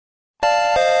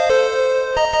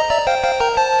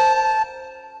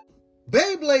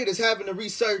Beyblade is having a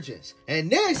resurgence, and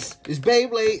this is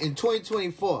Beyblade in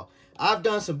 2024. I've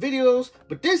done some videos,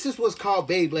 but this is what's called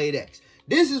Beyblade X.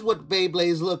 This is what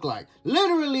Beyblades look like.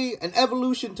 Literally an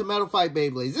evolution to Metal Fight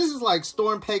Beyblades. This is like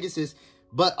Storm Pegasus,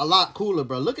 but a lot cooler,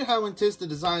 bro. Look at how intense the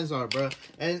designs are, bro.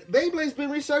 And Beyblade's been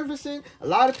resurfacing. A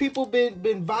lot of people been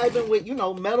vibing with, you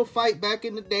know, Metal Fight back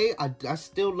in the day. I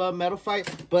still love Metal Fight,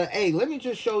 but hey, let me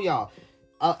just show y'all.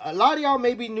 A lot of y'all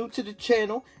may be new to the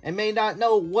channel and may not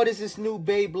know what is this new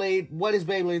Beyblade. What is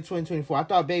Beyblade in 2024? I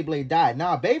thought Beyblade died.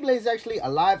 Nah, Beyblade is actually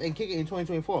alive and kicking in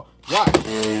 2024. Watch.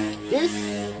 This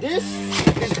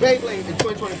is Beyblade in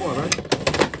 2024, right?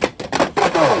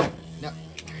 Now,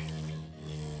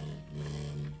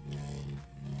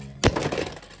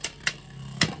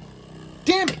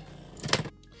 damn it.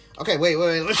 Okay, wait.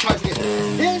 Let's try this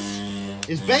again. This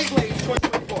is Beyblade in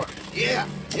 2024. Yeah,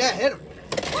 hit him.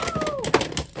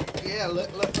 Yeah, look,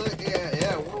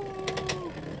 yeah, woo.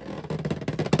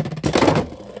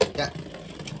 That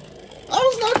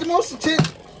was not the most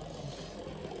intense.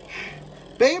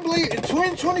 Beyblade in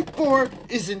 2024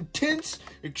 is intense,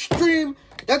 extreme.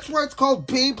 That's why it's called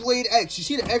Beyblade X. You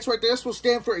see the X right there? That's supposed to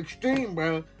stand for extreme,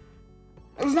 bro.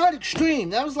 It was not extreme.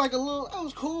 That was like a little, that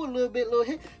was cool, a little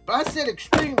hit. But I said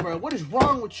extreme, bro. What is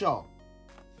wrong with y'all?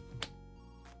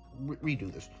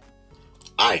 Redo this.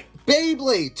 Alright,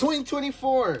 Beyblade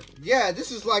 2024. Yeah,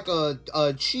 this is like a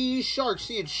cheese shark.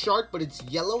 See, it's shark, but it's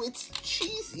yellow. It's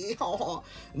cheesy. Oh,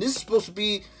 and this is supposed to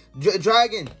be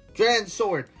dragon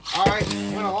sword. Alright,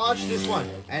 I'm gonna launch this one.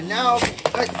 And now,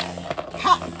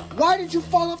 why did you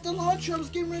fall off the launcher? I was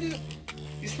getting ready to...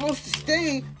 You're supposed to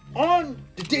stay on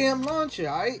the damn launcher,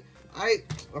 alright?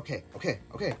 Okay.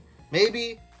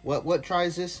 Maybe, what try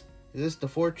is this? Is this the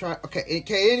fourth try? Okay,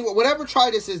 anyway, whatever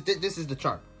try this is the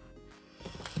chart.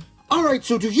 Alright,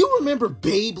 so do you remember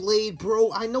Beyblade,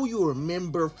 bro? I know you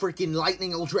remember freaking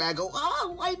Lightning El Drago.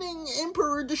 Lightning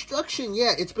Emperor Destruction.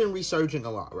 Yeah, it's been resurging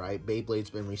a lot, right? Beyblade's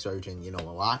been resurging, you know,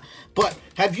 a lot. But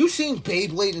have you seen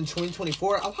Beyblade in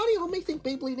 2024? A lot of y'all may think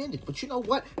Beyblade ended, but you know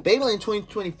what? Beyblade in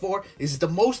 2024 is the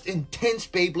most intense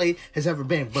Beyblade has ever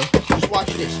been, bro. Just watch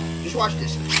this. Just watch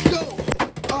this. Go!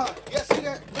 Yeah, see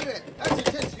that? Look at that. That's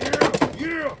intense.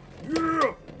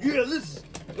 Yeah, this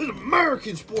is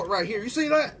American sport right here. You see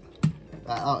that?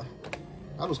 That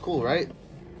was cool, right?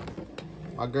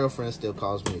 My girlfriend still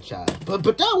calls me a child, but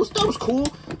that was cool.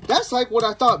 That's like what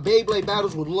I thought Beyblade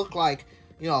battles would look like.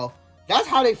 You know, that's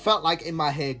how they felt like in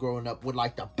my head growing up, with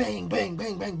like the bang, bang,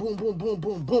 bang, bang, boom, boom, boom,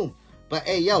 boom, boom. But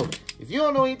hey, yo, if you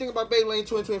don't know anything about Beyblade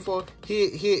 2024,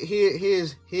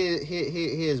 here's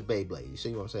Beyblade. You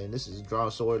see what I'm saying? This is a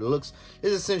drawn sword. This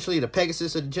is essentially the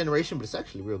Pegasus of the generation, but it's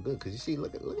actually real good because you see,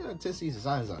 look at how intense these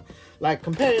designs are. Like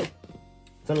compared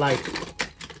to like,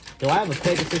 do I have a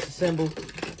Pegasus assembled?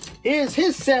 Here's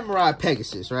his Samurai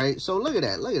Pegasus, right? So look at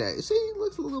that, You see, it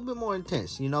looks a little bit more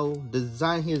intense. You know, the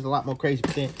design here is a lot more crazy.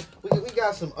 But then we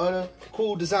got some other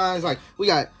cool designs. Like we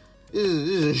got this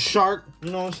is a shark.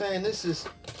 You know what I'm saying? This is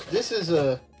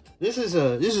a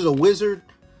wizard.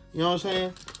 You know what I'm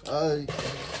saying?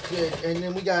 Yeah, and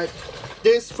then we got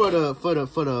this for the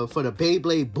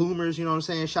Beyblade boomers. You know what I'm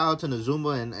saying? Shout out to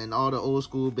Nazuma and all the old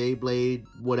school Beyblade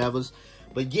whatevers.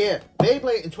 But yeah,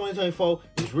 Beyblade in 2024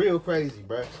 is real crazy,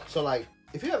 bro. So like,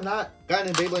 if you have not gotten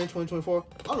in Beyblade in 2024,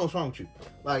 I don't know what's wrong with you.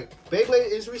 Like,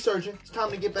 Beyblade is resurging. It's time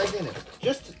to get back in it.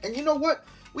 And you know what?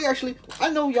 I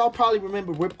know y'all probably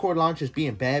remember ripcord launchers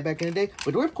being bad back in the day,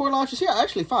 but the ripcord launchers here are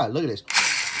actually fine. Look at this.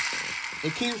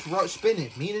 It keeps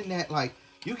spinning, meaning that like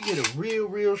you can get a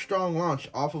real strong launch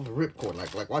off of a ripcord.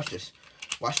 Like watch this.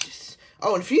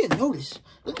 Oh, and if you didn't notice,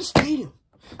 look at the stadium.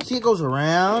 See, it goes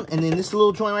around, and then this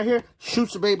little joint right here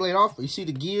shoots the Beyblade off. You see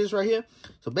the gears right here?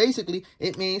 So basically,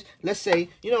 it means, let's say,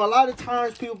 you know, a lot of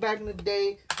times people back in the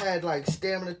day had like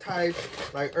stamina types,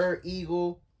 like Earth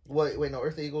Eagle. Wait, no,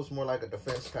 Earth Eagle is more like a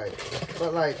defense type.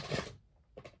 But like,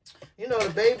 you know, the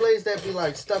Beyblades that be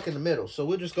like stuck in the middle. So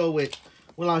we'll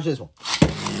launch this one.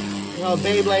 You know,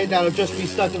 Beyblade that'll just be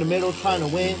stuck in the middle trying to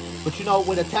win. But you know,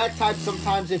 with attack types,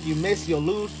 sometimes if you miss, you'll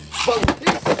lose. But with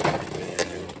this,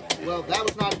 well, that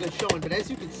was not a good showing, but as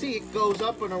you can see, it goes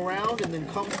up and around and then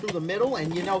comes through the middle,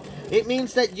 and, you know, it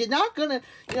means that you're not gonna,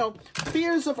 you know,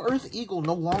 fears of Earth Eagle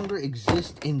no longer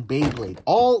exist in Beyblade.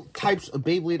 All types of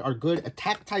Beyblade are good.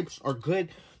 Attack types are good.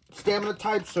 Stamina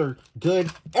types are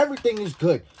good. Everything is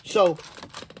good. So,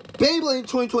 Beyblade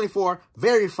 2024,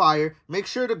 very fire. Make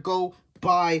sure to go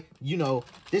buy, you know,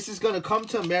 this is going to come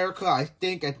to America, I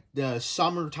think, at the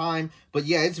summertime. But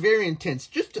yeah, it's very intense.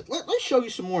 Let's show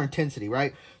you some more intensity,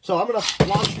 right? So I'm going to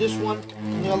launch this one.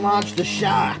 I'm going to launch the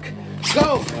shark.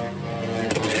 Go!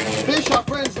 Fish, our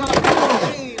friends, not.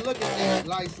 Hey, look at that.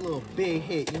 nice little big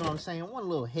hit, you know what I'm saying? One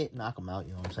little hit, knock him out,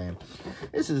 you know what I'm saying?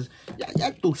 This is,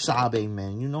 y'all do sabe,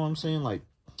 man, you know what I'm saying? Like,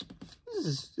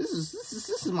 this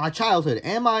is my childhood.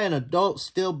 Am I an adult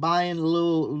still buying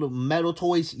little metal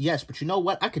toys? Yes, but you know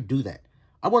what? I could do that.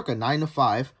 I work a 9 to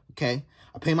 5, okay?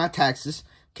 I pay my taxes,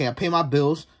 okay? I pay my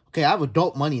bills, okay? I have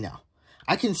adult money now.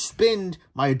 I can spend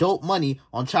my adult money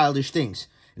on childish things.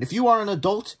 And if you are an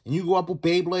adult and you grew up with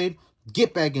Beyblade,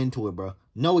 get back into it, bro.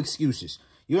 No excuses.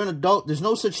 You're an adult. There's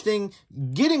no such thing.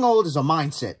 Getting old is a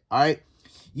mindset, all right?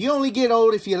 You only get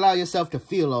old if you allow yourself to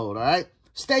feel old, all right?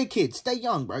 Stay kids. Stay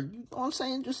young, bro. You know what I'm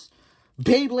saying? Just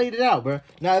Beyblade it out, bro.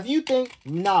 Now, if you think,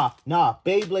 nah, my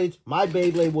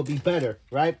Beyblade will be better,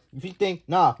 right? If you think,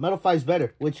 nah, Metal Fight's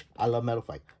better, which I love Metal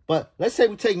Fight. But let's say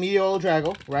we take Meteor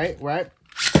Drago, right?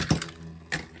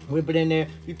 Whip it in there.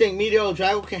 You think Meteor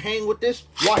Drago can hang with this?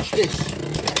 Watch this.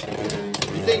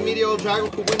 You think Meteor Drago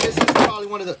could win this? This is probably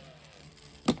one of the...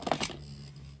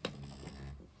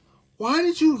 Why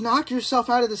did you knock yourself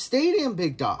out of the stadium,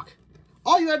 big dog?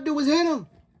 All you had to do was hit him.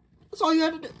 That's all you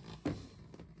had to do.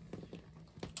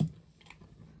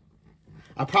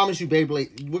 I promise you,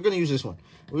 Beyblade. We're going to use this one.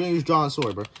 We're going to use Drawn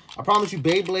Sword, bro. I promise you,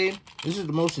 Beyblade. This is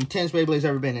the most intense Beyblade's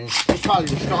ever been in. It's probably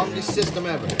the strongest system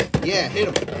ever. Yeah, hit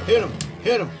him. Hit him.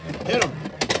 Hit him. Hit him.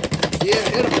 Yeah,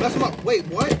 hit him. Mess him up. Wait,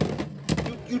 what?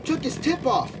 You took his tip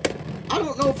off. I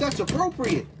don't know if that's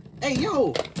appropriate. Hey,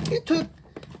 yo.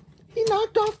 He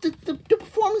knocked off the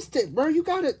performance tip, bro. You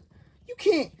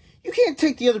can't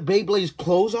take the other Beyblade's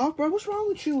clothes off, bro. What's wrong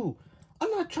with you? I'm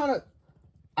not trying to...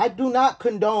 I do not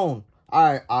condone...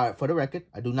 All right, for the record,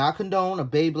 I do not condone a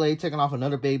Beyblade taking off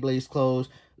another Beyblade's clothes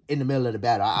in the middle of the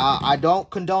battle. I don't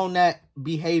condone that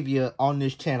behavior on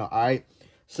this channel, all right?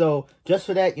 So, just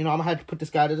for that, you know, I'm going to have to put this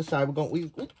guy to the side. We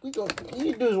need to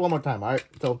do this one more time, all right?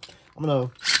 So,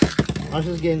 let's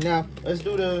just get now. Let's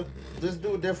do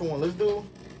a different one. Let's do,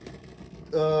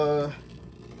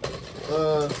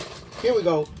 here we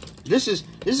go. This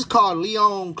is called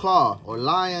Leon Claw or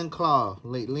Lion Claw,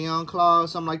 Leon Claw,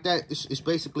 something like that. It's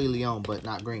basically Leon, but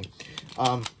not green.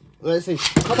 Let's see.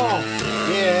 Come on,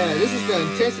 yeah. This is the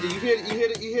intensity. You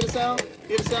hear the sound?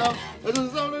 Hear the sound? That's the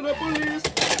sound of the police.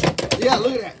 Yeah,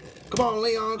 look at that. Come on,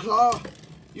 Leon Claw.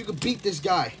 You can beat this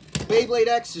guy. Beyblade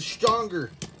X is stronger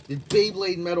than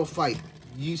Beyblade Metal Fight.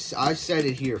 I said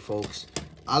it here, folks.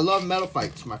 I love Metal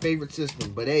Fight. It's my favorite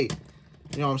system. But hey,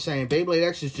 you know what I'm saying? Beyblade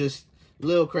X is just a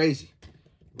little crazy,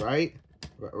 right?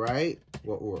 Right?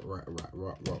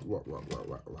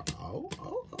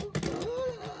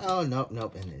 Oh,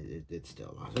 nope. And it's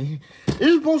still lost. This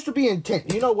is supposed to be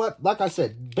intense. You know what? Like I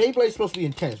said, Beyblade's supposed to be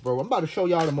intense, bro. I'm about to show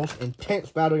y'all the most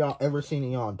intense battle y'all ever seen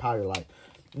in y'all entire life.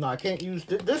 No, I can't use...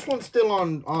 This one's still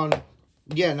on...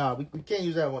 Yeah, no, we can't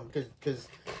use that one because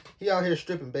he out here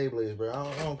stripping Beyblades, bro.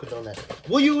 I don't condone that.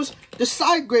 We'll use the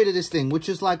side grade of this thing, which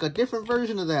is like a different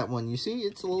version of that one. You see?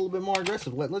 It's a little bit more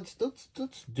aggressive. Let's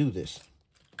do this.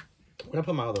 I'm gonna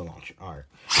put my other launcher. All right,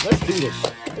 let's do this.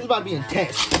 This is about to be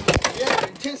intense. Yeah,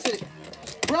 intensity,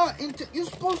 bro. You're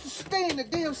supposed to stay in the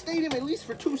damn stadium at least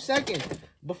for 2 seconds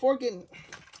before getting.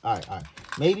 All right.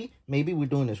 Maybe we're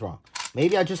doing this wrong.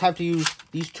 Maybe I just have to use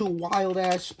these two wild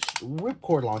ass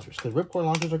ripcord launchers because ripcord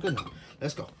launchers are good now.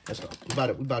 Let's go. We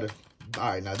about to. All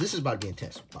right, now this is about to be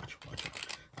intense. Watch.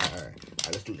 All right.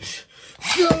 Let's do this.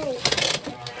 Go.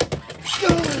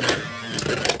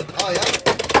 Oh yeah.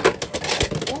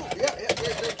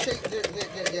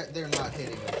 They're not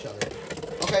hitting each other.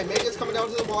 Okay, Mega's coming down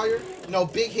to the wire. You know,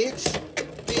 big hits.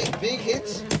 Big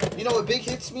hits. You know what big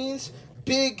hits means?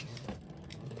 Big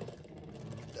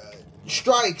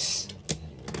strikes.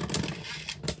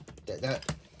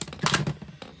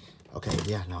 Okay,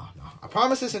 yeah, no. I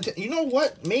promise this. You know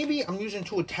what? Maybe I'm using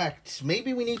 2 attacks.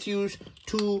 Maybe we need to use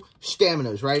 2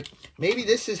 staminas, right? Maybe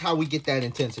this is how we get that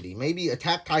intensity. Maybe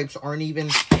attack types aren't even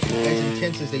as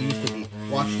intense as they used to be.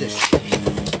 Watch this.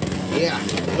 Yeah,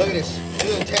 look at this.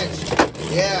 Feel intense.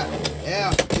 Yeah.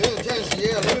 Feel intense.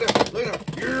 Yeah, look at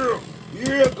that.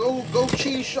 Yeah, go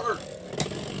cheese shark.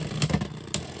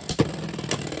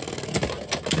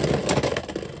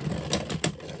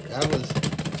 That was...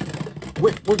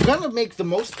 We're gonna make the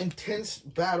most intense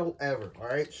battle ever, all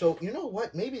right? So, you know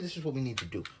what? Maybe this is what we need to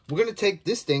do. We're gonna take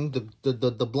this thing,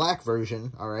 the black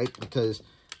version, all right? Because,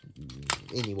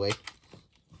 anyway...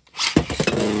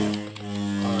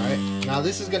 Alright, now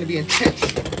this is going to be intense.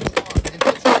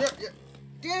 Yeah.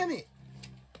 Damn it!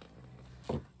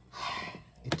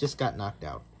 It just got knocked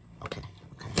out. Okay.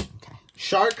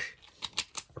 Shark.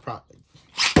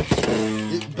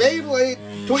 Beyblade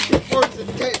 24 is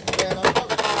intense, man.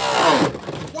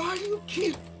 Why do you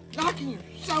keep knocking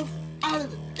yourself out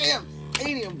of the damn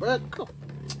stadium, bro?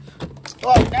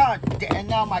 Oh,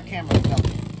 now my camera's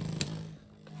melting.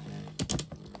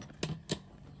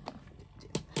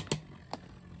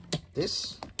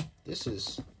 This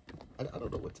is, I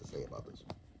don't know what to say about this.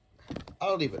 I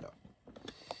don't even know.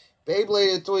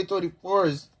 Beyblade in 2024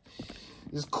 is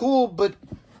cool, but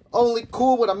only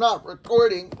cool when I'm not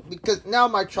recording, because now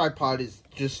my tripod is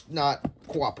just not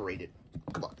cooperated.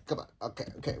 Come on.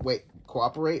 Okay, wait.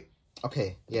 Cooperate?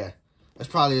 Okay, yeah. That's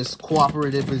probably as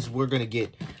cooperative as we're gonna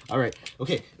get. Alright,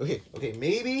 okay.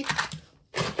 Maybe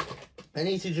I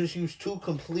need to just use two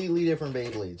completely different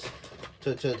Beyblades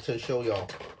to show y'all.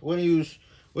 We're gonna use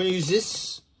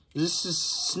this. This is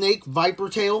Snake Viper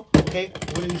Tail. Okay,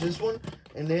 we're gonna use this one,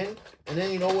 and then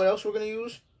you know what else we're gonna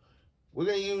use? We're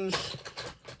gonna use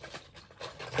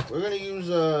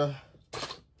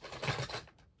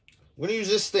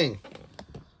this thing.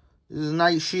 This is a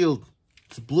Night Shield.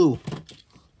 It's blue.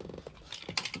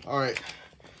 All right,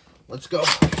 let's go.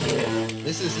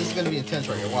 This is gonna be intense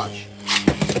right here. Watch.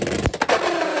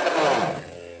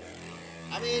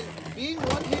 I mean, being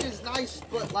one hit is nice,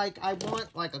 but like I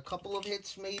want like a couple of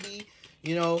hits maybe.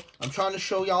 You know, I'm trying to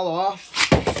show y'all off.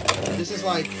 This is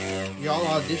like y'all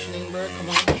auditioning, bro. Come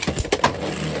on.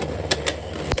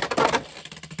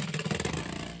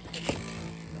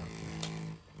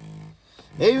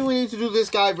 Maybe we need to do this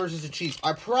guy versus the Chiefs.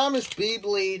 I promise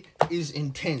Beyblade is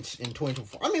intense in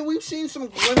 2024. I mean, we've seen some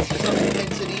glimpses of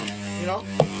intensity, you know.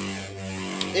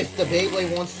 If the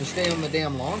Beyblade wants to stay on the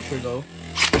damn launcher, though.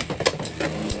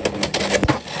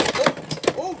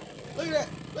 Oh, look at that.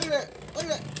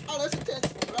 Oh, that's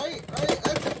intense, right?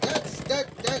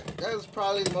 That was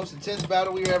probably the most intense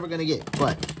battle we were ever gonna get.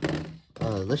 But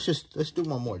let's do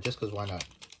one more, just cause why not?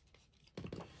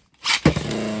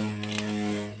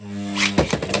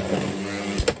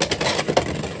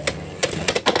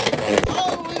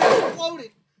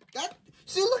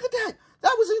 See, look at that.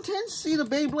 That was intense. See, the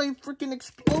Beyblade freaking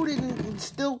exploded and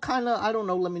still kind of, I don't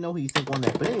know. Let me know who you think won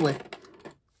that. But anyway,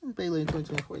 Beyblade in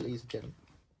 2024, ladies and gentlemen.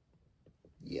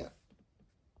 Yeah.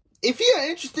 If you're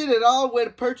interested at all where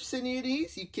to purchase any of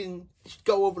these, you can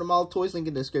go over to Mall Toys, link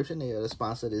in the description. They are the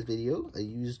sponsor of this video.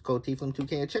 Use code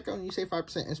TFLIM2K at checkout and you save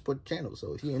 5% and support the channel.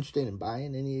 So if you're interested in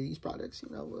buying any of these products,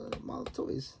 you know, Mall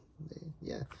Toys.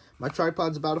 Yeah. My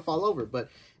tripod's about to fall over. But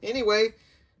anyway,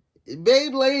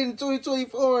 Beyblade in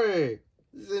 2024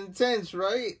 is intense,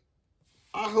 right?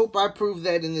 I hope I proved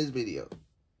that in this video.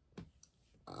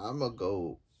 I'm gonna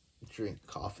go drink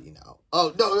coffee now.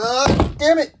 Oh, no,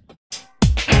 damn it!